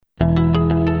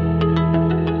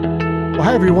Well,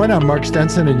 hi, everyone. I'm Mark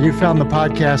Stinson, and you found the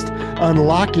podcast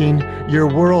Unlocking Your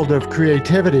World of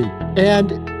Creativity.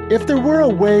 And if there were a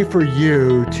way for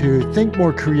you to think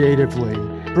more creatively,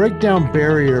 break down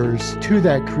barriers to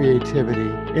that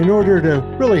creativity in order to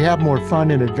really have more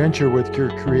fun and adventure with your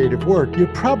creative work, you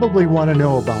probably want to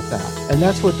know about that. And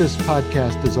that's what this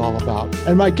podcast is all about.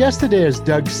 And my guest today is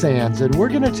Doug Sands, and we're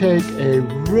going to take a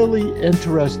really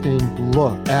interesting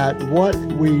look at what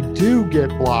we do get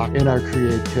blocked in our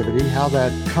creativity, how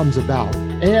that comes about,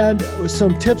 and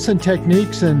some tips and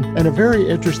techniques and a very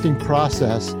interesting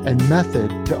process and method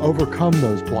to overcome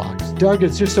those blocks. Doug,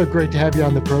 it's just so great to have you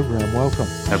on the program. Welcome.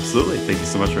 Absolutely. Thank you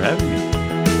so much for having me.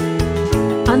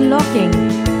 Unlocking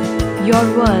Your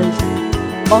World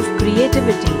of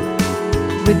Creativity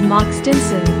with Mark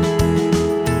Stinson.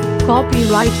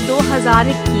 Copyright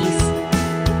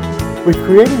 2021. We've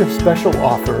created a special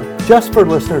offer just for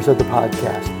listeners of the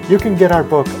podcast. You can get our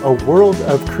book, A World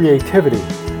of Creativity.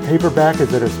 Paperback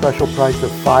is at a special price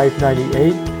of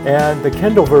 $5.98, and the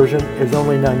Kindle version is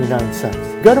only 99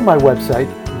 cents. Go to my website,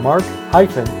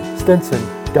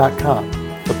 mark-stinson.com.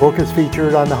 The book is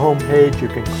featured on the homepage. You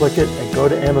can click it and go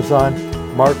to Amazon,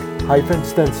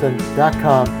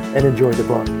 mark-stinson.com, and enjoy the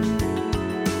book.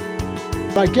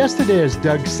 My guest today is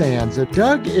Doug Sands.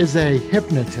 Doug is a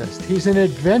hypnotist. He's an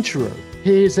adventurer.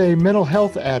 He's a mental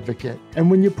health advocate. And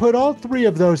when you put all three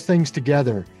of those things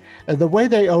together, the way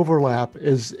they overlap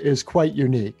is quite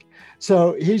unique.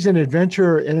 So he's an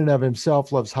adventurer in and of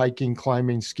himself, loves hiking,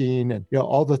 climbing, skiing, and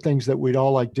all the things that we'd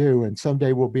all like to do. And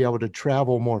someday we'll be able to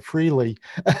travel more freely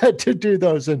to do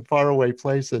those in faraway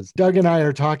places. Doug and I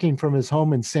are talking from his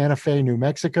home in Santa Fe, New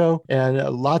Mexico, and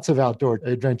lots of outdoor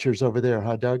adventures over there,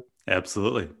 huh, Doug?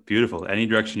 Absolutely. Beautiful. Any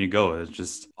direction you go, it's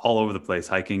just all over the place,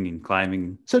 hiking and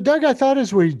climbing. So Doug, I thought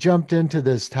as we jumped into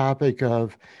this topic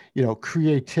of,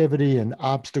 creativity and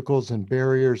obstacles and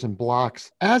barriers and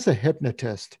blocks, as a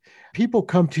hypnotist, people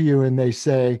come to you and they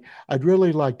say, I'd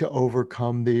really like to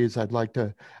overcome these. I'd like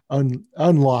to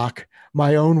unlock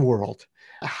my own world.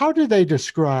 How do they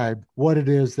describe what it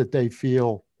is that they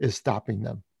feel is stopping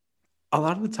them? A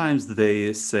lot of the times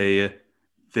they say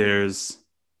there's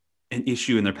an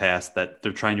issue in their past that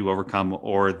they're trying to overcome,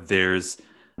 or there's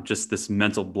just this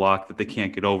mental block that they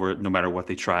can't get over no matter what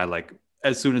they try. Like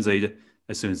as soon as they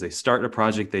start a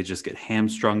project, they just get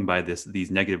hamstrung by these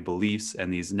negative beliefs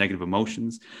and these negative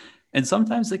emotions. And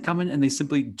sometimes they come in and they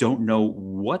simply don't know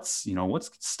what's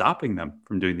stopping them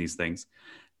from doing these things.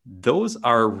 Those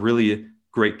are really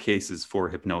great cases for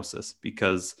hypnosis,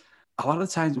 because a lot of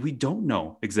times we don't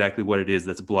know exactly what it is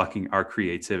that's blocking our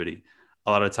creativity.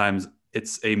 A lot of times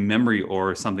it's a memory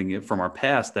or something from our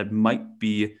past that might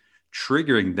be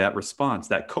triggering that response,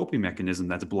 that coping mechanism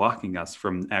that's blocking us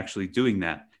from actually doing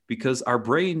that, because our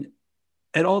brain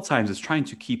at all times is trying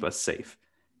to keep us safe.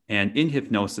 And in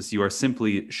hypnosis, you are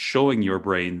simply showing your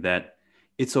brain that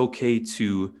it's okay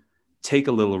to take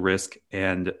a little risk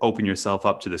and open yourself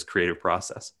up to this creative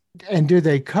process. And do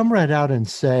they come right out and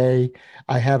say,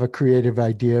 I have a creative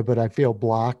idea, but I feel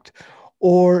blocked?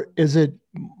 Or is it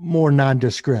more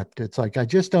nondescript? It's like, I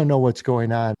just don't know what's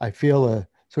going on. I feel a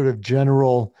sort of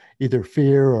general either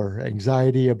fear or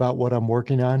anxiety about what I'm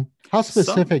working on. How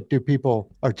specific do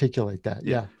people articulate that?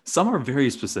 Yeah. Some are very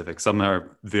specific. Some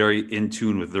are very in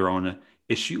tune with their own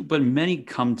issue, but many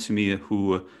come to me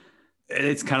who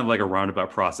it's kind of like a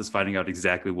roundabout process, finding out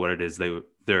exactly what it is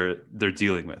they're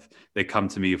dealing with. They come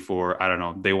to me for, I don't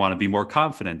know, they want to be more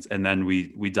confident. And then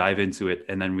we dive into it,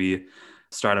 and then we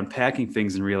start unpacking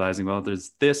things and realizing, well,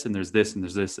 there's this and there's this and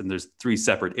there's this, and there's three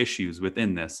separate issues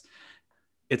within this.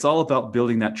 It's all about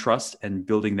building that trust and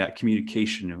building that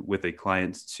communication with a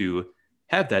client to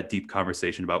have that deep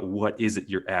conversation about what is it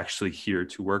you're actually here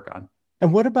to work on.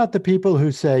 And what about the people who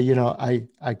say,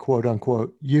 I quote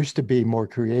unquote, used to be more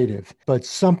creative, but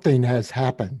something has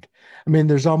happened? I mean,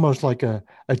 there's almost like a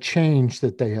change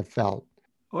that they have felt.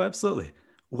 Oh, absolutely.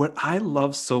 What I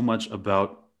love so much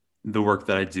about the work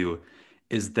that I do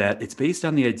is that it's based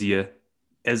on the idea,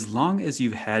 as long as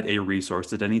you've had a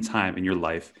resource at any time in your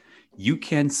life, you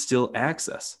can still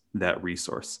access that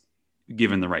resource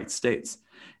given the right states.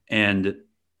 And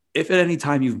if at any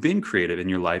time you've been creative in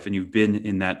your life and you've been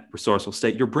in that resourceful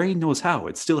state, your brain knows how.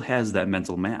 It still has that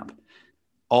mental map.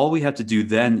 All we have to do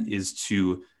then is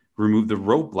to remove the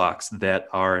roadblocks that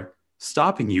are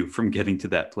stopping you from getting to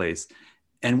that place.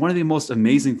 And one of the most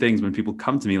amazing things when people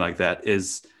come to me like that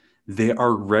is they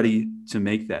are ready to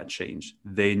make that change.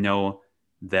 They know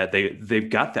that they've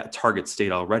got that target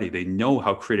state already. They know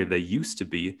how creative they used to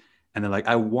be. And they're like,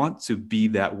 I want to be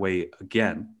that way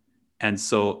again. And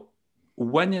so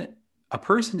when a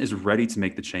person is ready to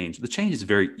make the change is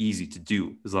very easy to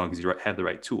do as long as you have the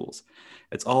right tools.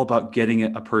 It's all about getting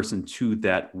a person to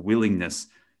that willingness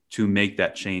to make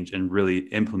that change and really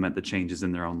implement the changes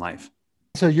in their own life.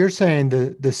 So you're saying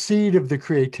the seed of the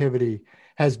creativity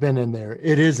has been in there.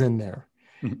 It is in there.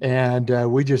 Mhm.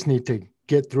 And we just need to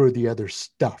get through the other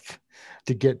stuff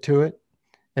to get to it.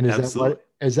 And Absolutely.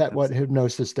 Is that what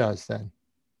hypnosis does then?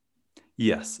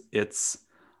 Yes, it's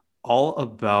all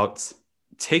about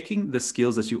taking the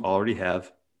skills that you already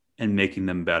have and making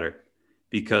them better.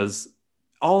 Because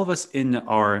all of us in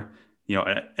our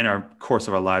course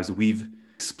of our lives, we've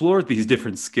explored these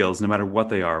different skills, no matter what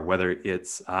they are, whether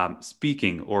it's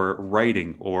speaking or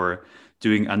writing or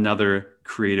doing another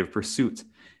creative pursuit.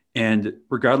 And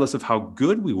regardless of how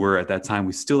good we were at that time,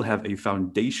 we still have a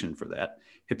foundation for that.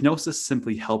 Hypnosis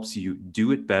simply helps you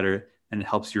do it better, and it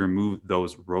helps you remove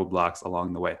those roadblocks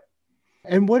along the way.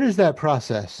 And what is that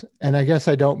process? And I guess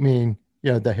I don't mean,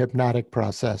 the hypnotic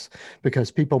process,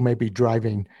 because people may be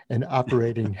driving and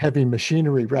operating heavy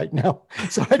machinery right now.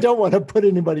 So I don't want to put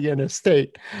anybody in a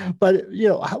state. But,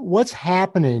 what's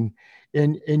happening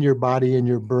in your body, in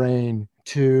your brain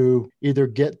to either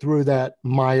get through that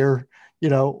mire,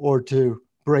 or to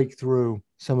break through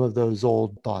some of those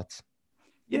old thoughts?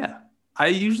 Yeah, I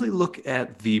usually look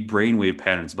at the brainwave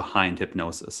patterns behind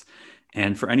hypnosis.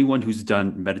 And for anyone who's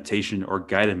done meditation or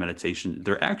guided meditation,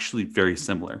 they're actually very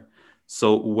similar.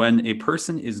 So when a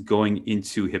person is going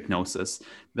into hypnosis,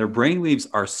 their brainwaves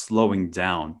are slowing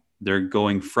down. They're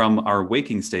going from our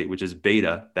waking state, which is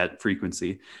beta, that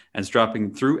frequency, and it's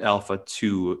dropping through alpha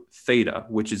to theta,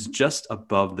 which is just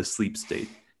above the sleep state.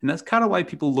 And that's kind of why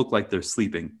people look like they're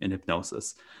sleeping in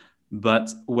hypnosis.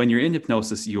 But when you're in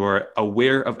hypnosis, you're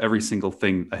aware of every single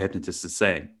thing a hypnotist is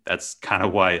saying. That's kind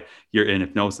of why you're in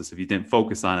hypnosis. If you didn't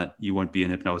focus on it, you wouldn't be in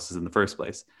hypnosis in the first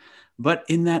place. But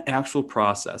in that actual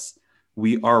process,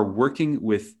 we are working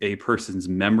with a person's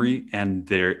memory and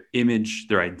their image,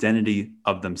 their identity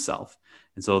of themselves.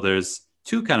 And so there's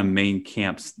two kind of main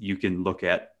camps you can look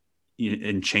at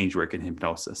in change work and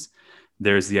hypnosis.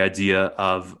 There's the idea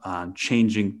of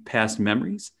changing past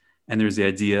memories, and there's the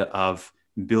idea of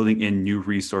building in new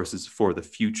resources for the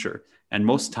future. And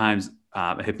most times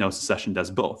a hypnosis session does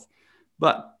both.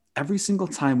 But every single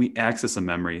time we access a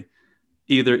memory,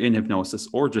 either in hypnosis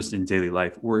or just in daily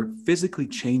life, we're physically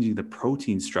changing the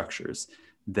protein structures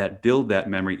that build that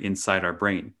memory inside our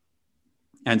brain.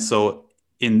 And so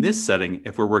in this setting,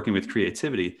 if we're working with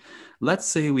creativity, let's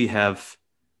say we have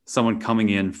someone coming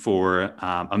in for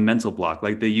a mental block,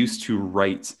 like they used to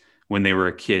write when they were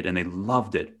a kid and they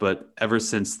loved it. But ever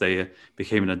since they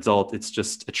became an adult, it's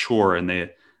just a chore, and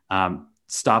they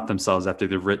stop themselves after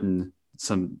they've written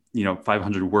some,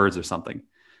 500 words or something.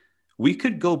 We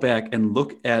could go back and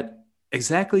look at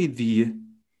exactly the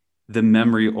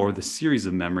memory or the series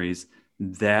of memories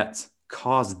that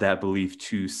caused that belief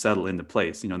to settle into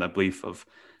place. That belief of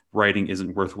writing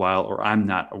isn't worthwhile, or I'm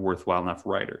not a worthwhile enough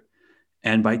writer.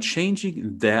 And by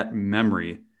changing that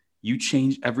memory, you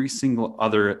change every single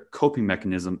other coping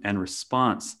mechanism and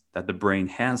response that the brain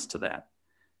has to that.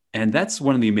 And that's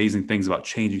one of the amazing things about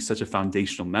changing such a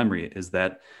foundational memory, is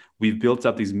that we've built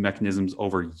up these mechanisms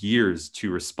over years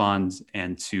to respond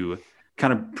and to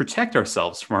kind of protect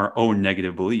ourselves from our own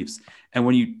negative beliefs. And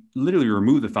when you literally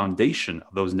remove the foundation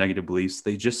of those negative beliefs,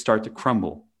 they just start to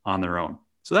crumble on their own.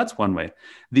 So that's one way.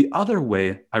 The other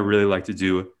way I really like to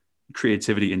do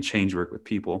creativity and change work with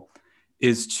people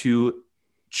is to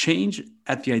change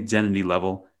at the identity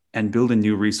level and build in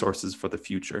new resources for the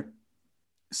future.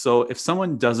 So if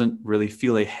someone doesn't really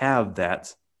feel they have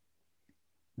that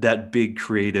big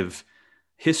creative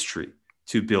history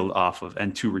to build off of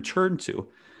and to return to,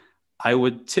 I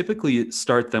would typically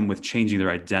start them with changing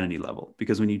their identity level.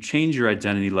 Because when you change your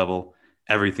identity level,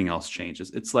 everything else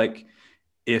changes. It's like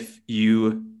if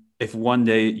one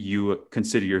day you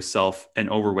consider yourself an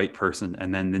overweight person,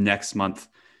 and then the next month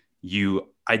you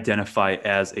identify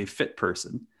as a fit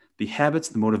person, the habits,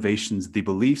 the motivations, the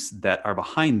beliefs that are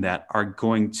behind that are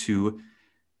going to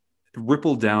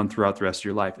ripple down throughout the rest of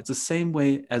your life. It's the same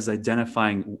way as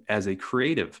identifying as a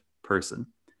creative person.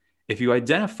 If you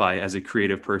identify as a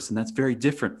creative person, that's very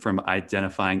different from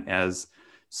identifying as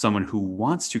someone who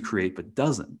wants to create but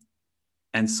doesn't.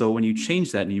 And so when you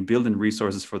change that and you build in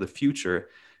resources for the future,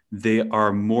 they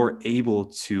are more able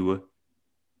to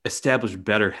establish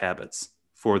better habits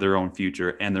for their own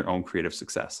future and their own creative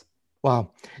success.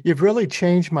 Wow. You've really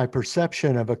changed my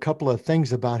perception of a couple of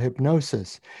things about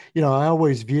hypnosis. I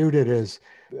always viewed it as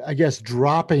I guess,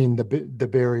 dropping the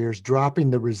barriers, dropping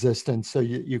the resistance so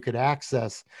you could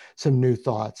access some new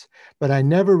thoughts. But I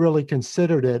never really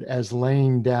considered it as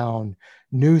laying down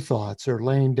new thoughts or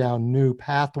laying down new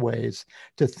pathways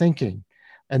to thinking.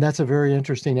 And that's a very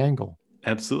interesting angle.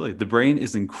 Absolutely. The brain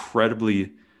is incredibly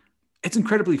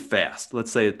fast.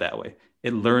 Let's say it that way.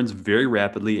 It learns very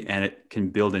rapidly and it can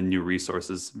build in new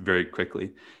resources very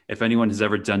quickly. If anyone has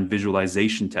ever done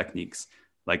visualization techniques,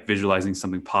 like visualizing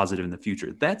something positive in the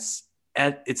future, that's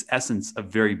at its essence a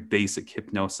very basic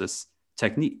hypnosis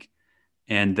technique.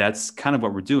 And that's kind of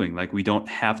what we're doing. Like we don't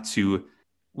have to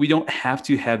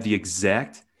have the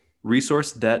exact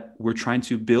resource that we're trying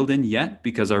to build in yet,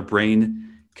 because our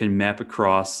brain can map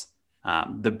across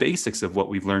the basics of what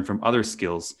we've learned from other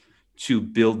skills to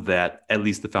build that, at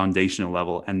least the foundational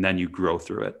level, and then you grow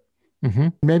through it. Mm-hmm.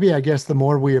 Maybe, I guess, the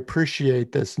more we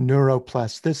appreciate this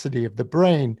neuroplasticity of the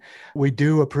brain, we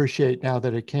do appreciate now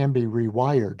that it can be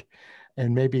rewired.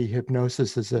 And maybe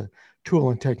hypnosis is a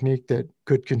tool and technique that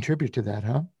could contribute to that,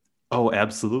 huh? Oh,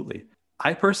 absolutely.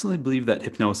 I personally believe that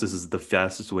hypnosis is the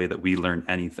fastest way that we learn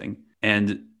anything.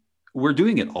 And we're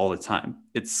doing it all the time.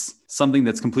 It's something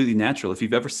that's completely natural. If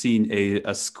you've ever seen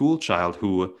a school child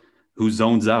who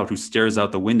zones out, who stares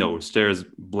out the window, stares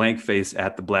blank face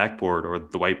at the blackboard or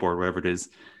the whiteboard, wherever it is,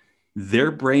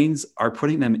 their brains are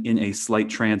putting them in a slight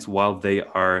trance while they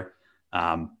are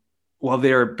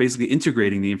basically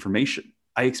integrating the information.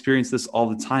 I experienced this all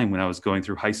the time when I was going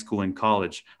through high school and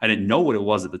college. I didn't know what it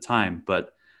was at the time,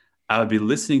 but I would be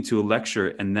listening to a lecture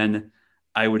and then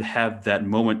I would have that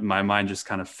moment, my mind just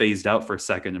kind of phased out for a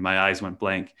second and my eyes went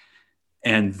blank.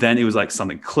 And then it was like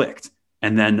something clicked.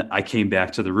 And then I came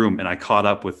back to the room and I caught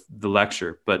up with the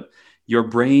lecture. But your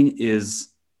brain is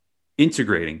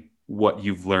integrating what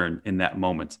you've learned in that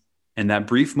moment. And that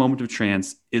brief moment of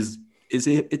trance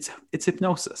it's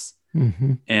hypnosis.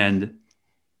 Mm-hmm. And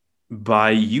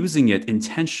by using it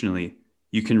intentionally,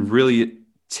 you can really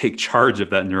take charge of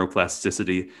that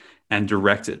neuroplasticity and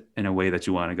direct it in a way that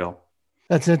you want to go.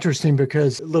 That's interesting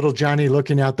because little Johnny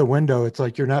looking out the window, it's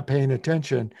like you're not paying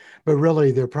attention, but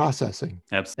really they're processing.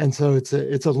 Absolutely. And so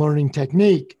it's a learning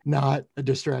technique, not a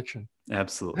distraction.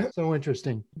 Absolutely. So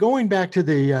interesting. Going back to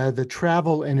the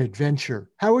travel and adventure,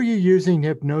 how are you using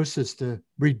hypnosis to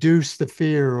reduce the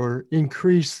fear or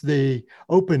increase the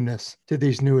openness to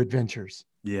these new adventures?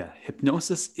 Yeah,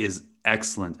 hypnosis is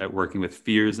excellent at working with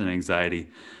fears and anxiety.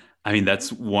 I mean,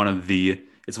 it's one of the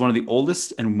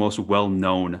oldest and most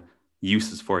well-known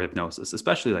uses for hypnosis,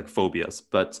 especially like phobias.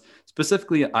 But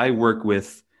specifically, I work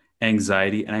with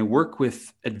anxiety and I work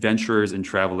with adventurers and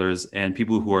travelers and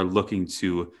people who are looking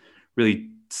to really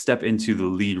step into the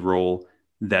lead role,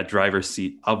 that driver's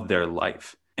seat of their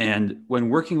life. And when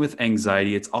working with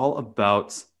anxiety, it's all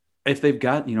about, if they've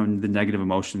got, the negative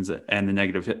emotions and the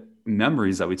negative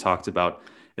memories that we talked about,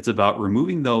 it's about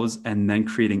removing those and then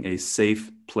creating a safe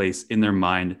place in their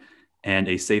mind and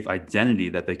a safe identity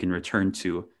that they can return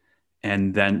to,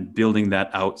 and then building that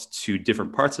out to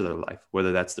different parts of their life,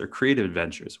 whether that's their creative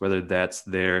adventures, whether that's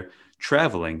their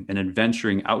traveling and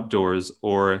adventuring outdoors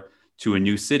or to a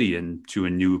new city and to a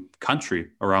new country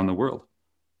around the world.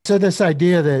 So this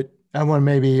idea that I want to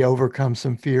maybe overcome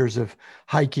some fears of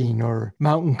hiking or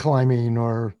mountain climbing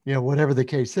or, whatever the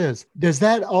case is, does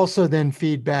that also then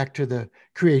feed back to the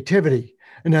creativity?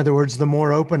 In other words, the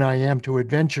more open I am to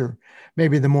adventure,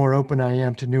 maybe the more open I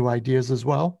am to new ideas as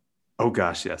well? Oh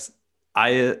gosh, yes.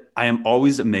 I am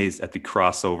always amazed at the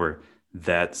crossover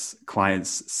that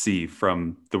clients see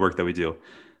from the work that we do.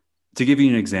 To give you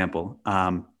an example,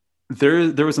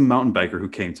 there was a mountain biker who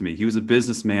came to me. He was a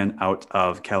businessman out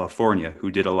of California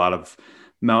who did a lot of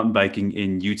mountain biking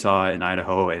in Utah and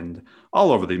Idaho and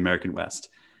all over the American West.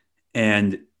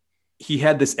 And he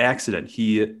had this accident.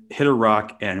 He hit a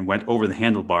rock and went over the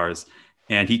handlebars.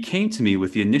 And he came to me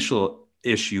with the initial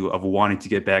issue of wanting to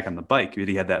get back on the bike.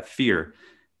 He had that fear.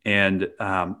 And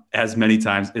as many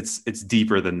times, it's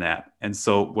deeper than that. And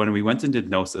so when we went into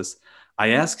hypnosis, I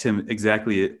asked him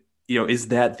exactly, is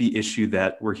that the issue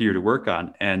that we're here to work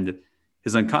on? And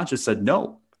his unconscious said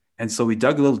no. And so we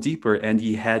dug a little deeper, and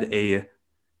he had a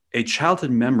childhood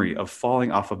memory of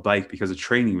falling off a bike because a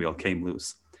training wheel came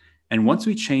loose. And once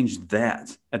we changed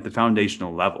that at the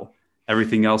foundational level,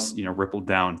 everything else, rippled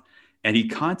down. And he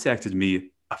contacted me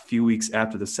a few weeks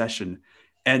after the session.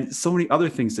 And so many other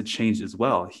things had changed as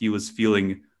well. He was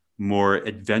feeling more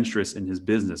adventurous in his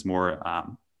business, more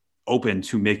open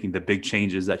to making the big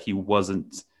changes that he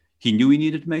knew he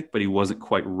needed to make, but he wasn't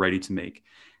quite ready to make.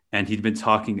 And he'd been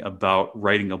talking about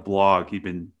writing a blog. He'd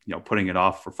been, putting it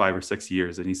off for 5 or 6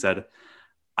 years. And he said,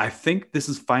 I think this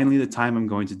is finally the time I'm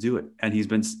going to do it. And he's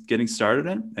been getting started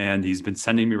in, and he's been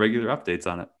sending me regular updates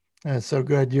on it. That's so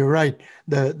good. You're right.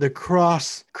 The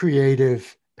cross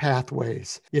creative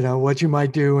pathways, what you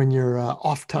might do in your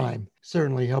off time,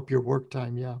 certainly help your work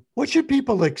time. Yeah. What should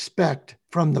people expect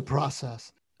from the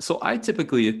process? So I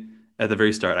typically, at the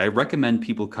very start, I recommend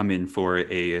people come in for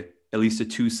at least a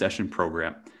 2-session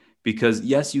program, because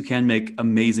yes, you can make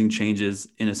amazing changes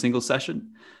in a single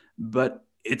session, but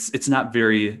it's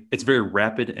very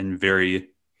rapid and very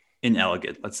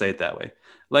inelegant. Let's say it that way.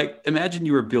 Like, imagine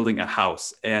you were building a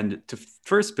house, and to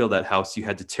first build that house, you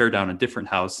had to tear down a different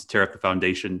house, tear up the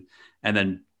foundation, and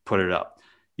then put it up.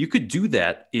 You could do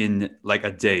that in like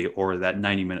a day or that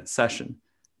 90-minute session,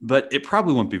 but it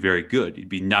probably won't be very good. You'd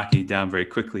be knocking it down very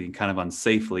quickly and kind of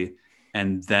unsafely,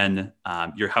 and then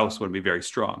your house wouldn't be very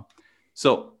strong.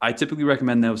 So I typically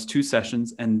recommend those 2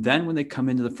 sessions. And then when they come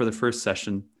into for the first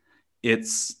session,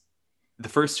 it's the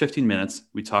first 15 minutes,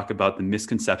 we talk about the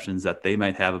misconceptions that they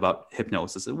might have about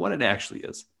hypnosis and what it actually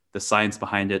is, the science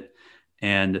behind it.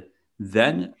 And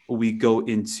then we go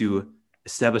into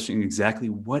establishing exactly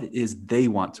what it is they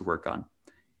want to work on.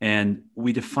 And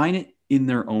we define it in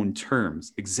their own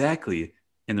terms, exactly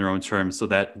in their own terms, so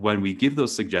that when we give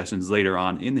those suggestions later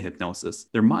on in the hypnosis,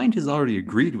 their mind has already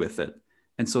agreed with it.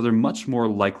 And so they're much more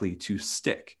likely to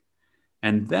stick.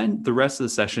 And then the rest of the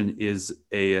session is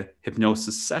a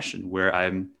hypnosis session where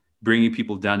I'm bringing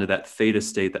people down to that theta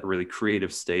state, that really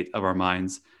creative state of our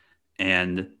minds,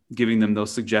 and giving them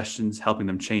those suggestions, helping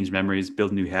them change memories,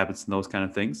 build new habits, and those kind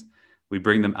of things. We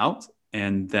bring them out.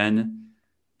 And then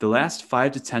the last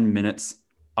 5 to 10 minutes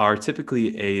are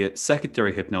typically a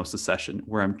secondary hypnosis session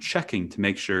where I'm checking to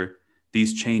make sure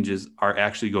these changes are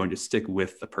actually going to stick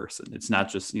with the person. It's not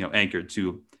just, anchored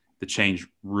to the change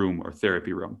room or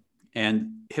therapy room.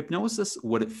 And hypnosis,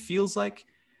 what it feels like,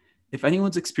 if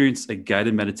anyone's experienced a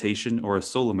guided meditation or a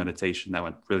solo meditation that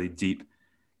went really deep,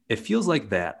 it feels like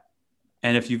that.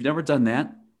 And if you've never done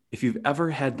that, if you've ever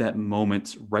had that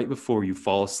moment right before you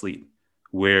fall asleep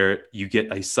where you get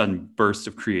a sudden burst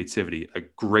of creativity, a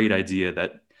great idea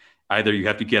that either you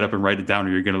have to get up and write it down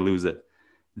or you're going to lose it,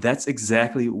 that's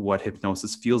exactly what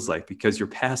hypnosis feels like, because you're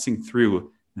passing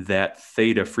through that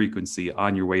theta frequency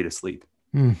on your way to sleep.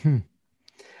 Mm-hmm.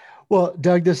 Well,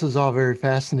 Doug, this is all very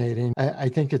fascinating. I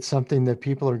think it's something that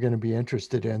people are going to be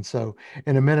interested in. So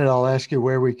in a minute, I'll ask you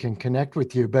where we can connect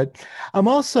with you. But I'm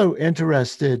also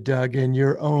interested, Doug, in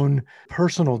your own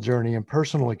personal journey and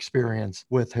personal experience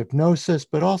with hypnosis,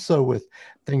 but also with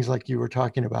things like you were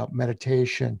talking about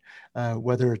meditation,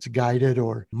 whether it's guided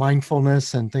or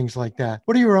mindfulness and things like that.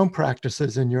 What are your own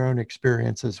practices and your own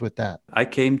experiences with that? I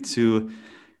came to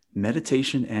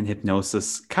meditation and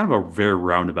hypnosis kind of a very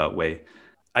roundabout way.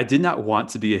 I did not want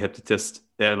to be a hypnotist.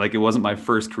 Like, it wasn't my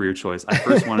first career choice. I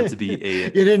first wanted to be a...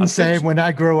 You didn't say, when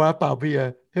I grow up, I'll be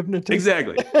a hypnotist.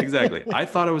 Exactly. I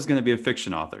thought I was going to be a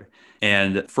fiction author.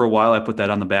 And for a while, I put that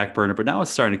on the back burner, but now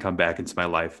it's starting to come back into my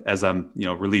life as I'm,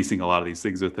 releasing a lot of these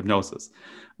things with hypnosis.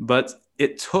 But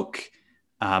it took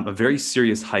a very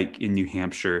serious hike in New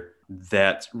Hampshire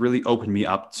that really opened me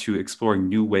up to exploring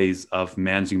new ways of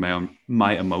managing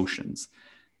my emotions.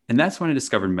 And that's when I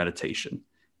discovered meditation.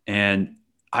 And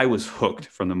I was hooked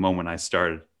from the moment I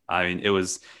started. I mean, it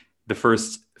was the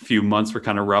first few months were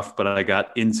kind of rough, but I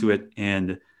got into it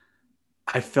and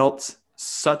I felt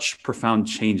such profound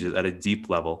changes at a deep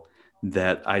level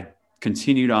that I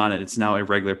continued on, and it's now a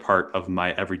regular part of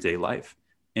my everyday life.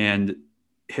 And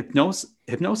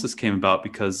hypnosis came about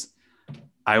because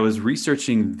I was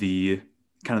researching the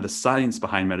science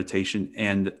behind meditation,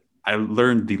 and I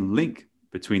learned the link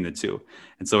between the two.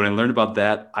 And so when I learned about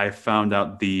that, I found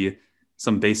out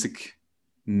some basic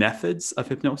methods of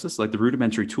hypnosis, like the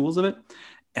rudimentary tools of it.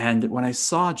 And when I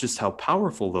saw just how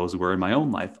powerful those were in my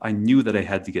own life, I knew that I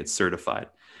had to get certified.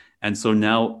 And so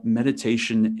now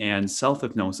meditation and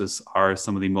self-hypnosis are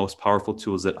some of the most powerful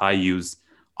tools that I use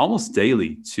almost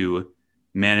daily to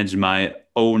manage my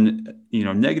own,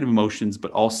 negative emotions, but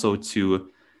also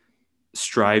to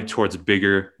strive towards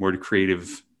bigger, more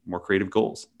creative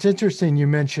goals. It's interesting you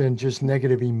mentioned just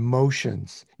negative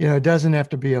emotions. It doesn't have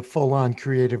to be a full-on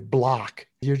creative block.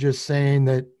 You're just saying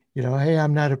that, hey,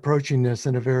 I'm not approaching this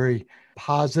in a very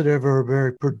positive or a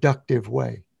very productive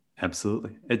way.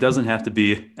 Absolutely. It doesn't have to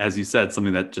be, as you said,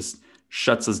 something that just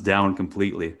shuts us down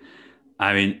completely.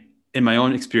 I mean, in my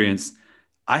own experience,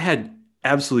 I had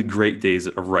absolutely great days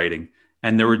of writing.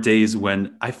 And there were days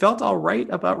when I felt all right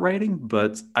about writing,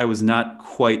 but I was not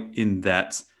quite in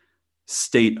that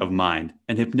state of mind.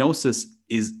 And hypnosis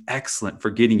is excellent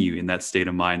for getting you in that state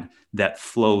of mind, that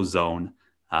flow zone.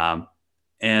 And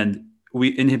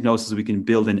in hypnosis, we can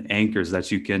build in anchors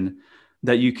that you can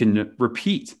that you can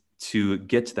repeat to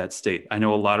get to that state. I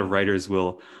know a lot of writers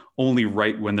will only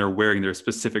write when they're wearing their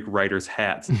specific writer's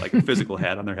hat, like a physical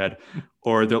hat on their head,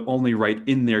 or they'll only write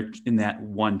in that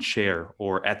one chair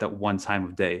or at that one time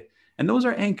of day. And those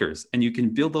are anchors, and you can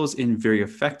build those in very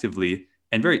effectively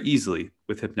and very easily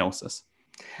with hypnosis.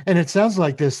 And it sounds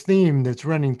like this theme that's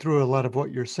running through a lot of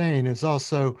what you're saying is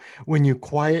also when you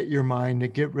quiet your mind to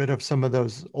get rid of some of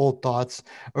those old thoughts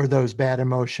or those bad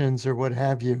emotions or what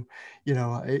have you,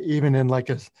 even in like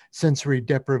a sensory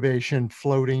deprivation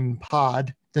floating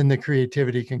pod, then the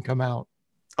creativity can come out.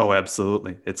 Oh,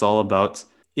 absolutely. It's all about,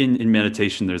 in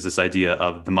meditation, there's this idea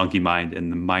of the monkey mind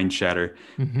and the mind chatter.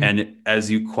 Mm-hmm. And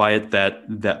as you quiet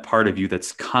that part of you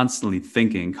that's constantly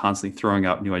thinking, constantly throwing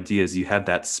out new ideas, you have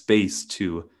that space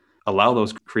to allow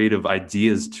those creative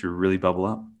ideas to really bubble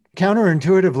up.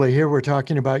 Counterintuitively, here we're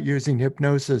talking about using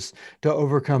hypnosis to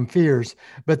overcome fears,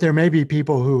 but there may be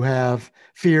people who have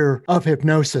fear of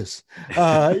hypnosis.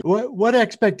 What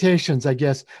expectations, I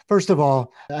guess? First of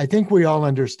all, I think we all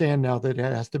understand now that it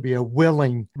has to be a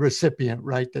willing recipient,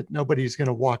 right? That nobody's going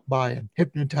to walk by and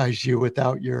hypnotize you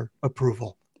without your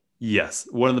approval. Yes.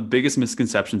 One of the biggest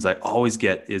misconceptions I always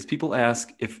get is people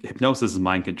ask if hypnosis is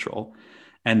mind control.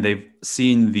 And they've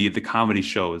seen the comedy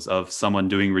shows of someone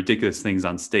doing ridiculous things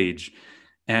on stage.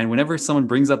 And whenever someone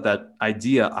brings up that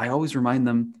idea, I always remind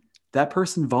them that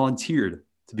person volunteered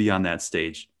to be on that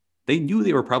stage. They knew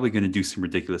they were probably going to do some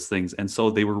ridiculous things. And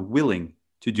so they were willing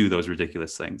to do those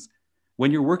ridiculous things. When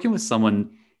you're working with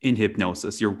someone in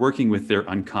hypnosis, you're working with their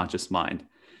unconscious mind.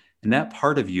 And that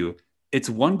part of you, its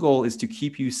one goal is to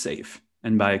keep you safe.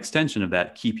 And by extension of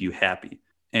that, keep you happy.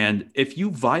 And if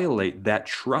you violate that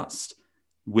trust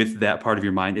with that part of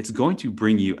your mind, it's going to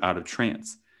bring you out of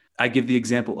trance. I give the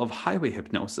example of highway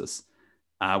hypnosis.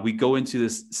 We go into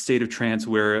this state of trance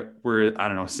where we're,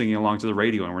 singing along to the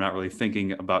radio and we're not really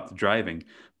thinking about the driving,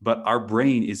 but our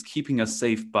brain is keeping us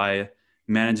safe by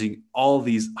managing all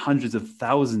these hundreds of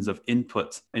thousands of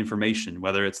input information,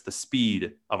 whether it's the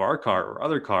speed of our car or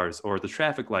other cars or the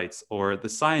traffic lights or the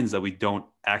signs that we don't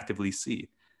actively see.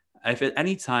 If at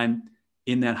any time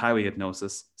in that highway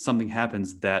hypnosis, something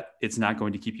happens that it's not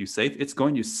going to keep you safe, it's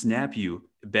going to snap you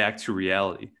back to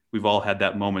reality. We've all had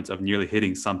that moment of nearly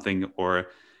hitting something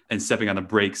and stepping on the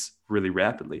brakes really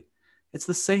rapidly. It's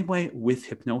the same way with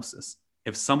hypnosis.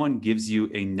 If someone gives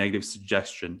you a negative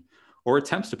suggestion or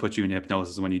attempts to put you in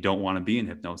hypnosis when you don't want to be in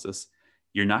hypnosis,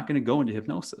 you're not going to go into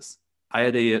hypnosis. I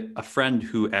had a friend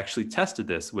who actually tested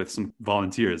this with some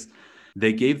volunteers.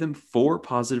 They gave them 4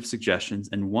 positive suggestions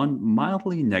and 1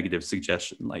 mildly negative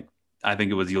suggestion. Like, I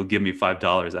think it was, you'll give me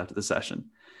 $5 after the session.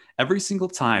 Every single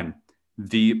time,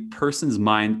 the person's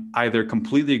mind either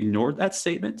completely ignored that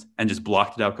statement and just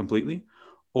blocked it out completely,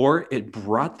 or it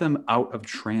brought them out of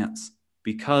trance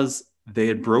because they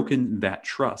had broken that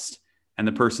trust. And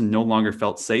the person no longer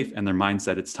felt safe, and their mind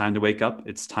said, it's time to wake up.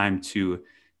 It's time to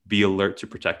be alert to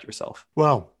protect yourself.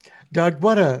 Well, Doug,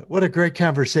 what a great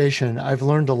conversation. I've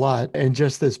learned a lot in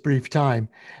just this brief time.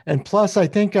 And plus, I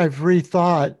think I've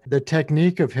rethought the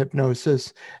technique of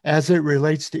hypnosis as it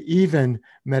relates to even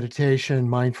meditation,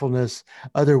 mindfulness,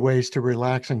 other ways to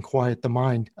relax and quiet the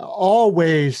mind, all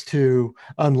ways to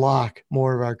unlock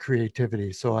more of our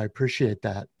creativity. So I appreciate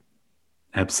that.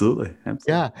 Absolutely.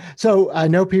 Yeah. So I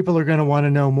know people are going to want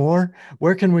to know more.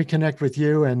 Where can we connect with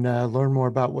you and learn more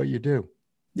about what you do?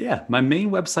 Yeah, my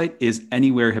main website is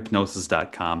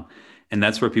anywherehypnosis.com, and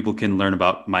that's where people can learn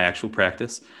about my actual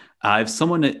practice. If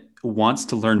someone wants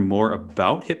to learn more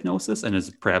about hypnosis and has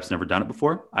perhaps never done it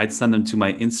before, I'd send them to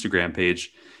my Instagram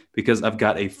page because I've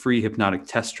got a free hypnotic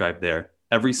test drive there.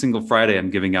 Every single Friday, I'm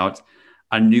giving out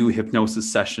a new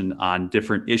hypnosis session on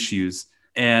different issues,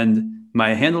 and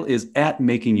my handle is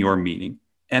 @makingyourmeaning.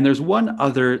 And there's one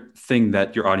other thing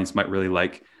that your audience might really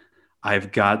like.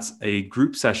 I've got a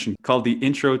group session called the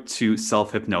Intro to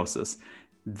Self-Hypnosis.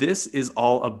 This is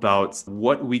all about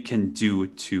what we can do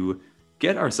to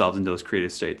get ourselves into those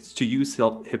creative states, to use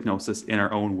self-hypnosis in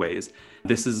our own ways.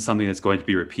 This is something that's going to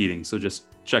be repeating. So just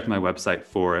check my website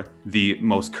for the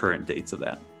most current dates of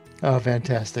that. Oh,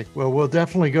 fantastic. Well, we'll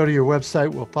definitely go to your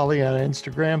website. We'll follow you on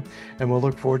Instagram, and we'll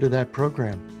look forward to that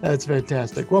program. That's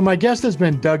fantastic. Well, my guest has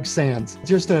been Doug Sands,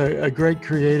 just a great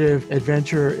creative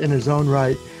adventurer in his own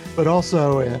right, but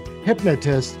also a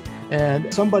hypnotist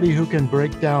and somebody who can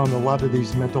break down a lot of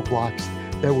these mental blocks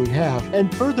that we have.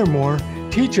 And furthermore,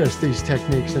 teach us these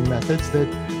techniques and methods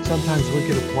that sometimes we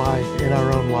could apply in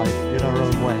our own life, in our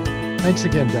own way. Thanks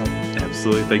again, Doug.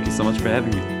 Absolutely. Thank you so much for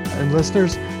having me. And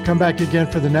listeners, come back again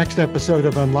for the next episode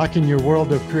of Unlocking Your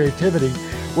World of Creativity,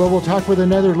 where we'll talk with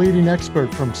another leading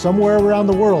expert from somewhere around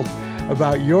the world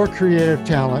about your creative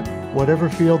talent whatever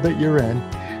field that you're in,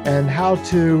 and how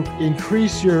to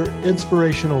increase your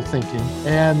inspirational thinking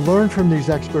and learn from these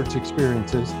experts'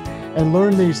 experiences and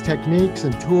learn these techniques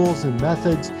and tools and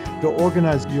methods to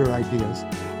organize your ideas.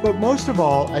 But most of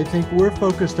all, I think we're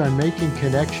focused on making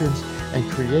connections and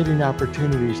creating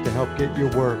opportunities to help get your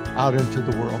work out into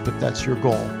the world, if that's your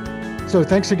goal. So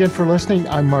thanks again for listening.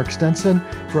 I'm Mark Stinson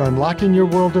for Unlocking Your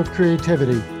World of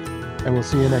Creativity, and we'll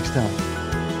see you next time.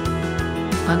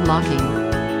 Unlocking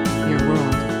Your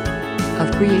World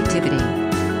of Creativity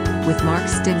with Mark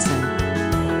Stinson.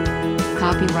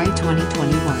 Copyright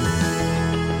 2021.